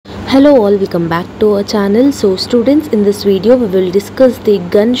Hello all, welcome back to our channel. So students, in this video we will discuss the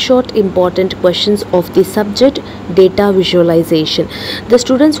gunshot important questions of the subject data visualization. The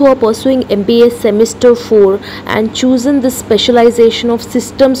students who are pursuing MBA semester 4 and chosen the specialization of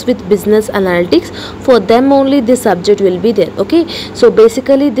systems with business analytics, for them only this subject will be there. Okay, so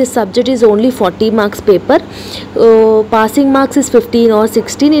basically this subject is only 40 marks paper. Passing marks is 15 or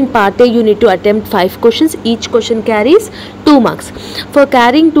 16. In part A you need to attempt 5 questions. Each question carries 2 marks. For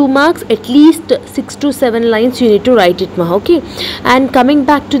carrying 2 marks, at least 6 to 7 lines you need to write it. Okay, and coming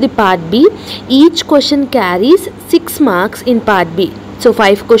back to the part B, each question carries 6 marks in part B. So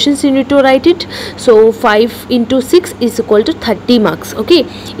 5 questions you need to write it. So 5 into 6 is equal to 30 marks. Okay,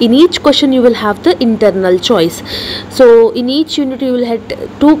 in each question you will have the internal choice. So in each unit you will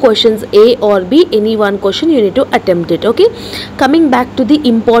have 2 questions, A or B. Any one question you need to attempt it. Okay, coming back to the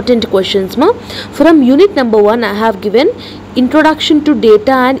important questions from unit number 1, I have given introduction to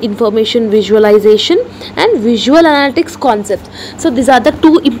data and information visualization and visual analytics concepts. So these are the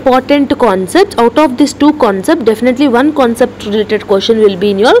 2 important concepts. Out of these 2 concepts, definitely one concept related question will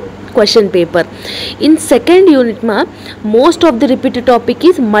be in your question paper. In second unit most of the repeated topic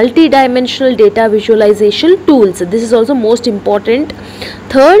is multi-dimensional data visualization tools. This is also most important.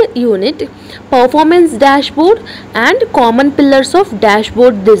 Third unit, performance dashboard and common pillars of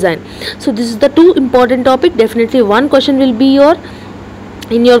dashboard design. So this is the 2 important topic. Definitely one question will be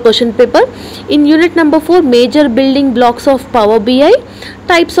in your question paper. In unit number 4, major building blocks of Power BI,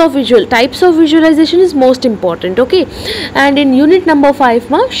 types of visualization is most important. Okay, and in unit number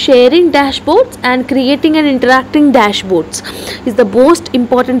 5 sharing dashboards and creating and interacting dashboards is the most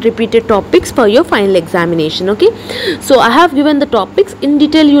important repeated topics for your final examination. Okay, so I have given the topics in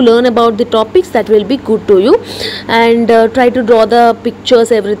detail. You learn about the topics, that will be good to you, and try to draw the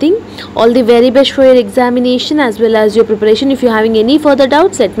pictures, everything. All the very best for your examination as well as your preparation. If you're having any further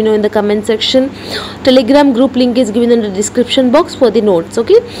doubts, let me know in the comment section. Telegram group link is given in the description box for the notes.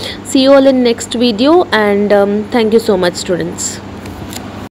 Okay, see you all in next video, and thank you so much students.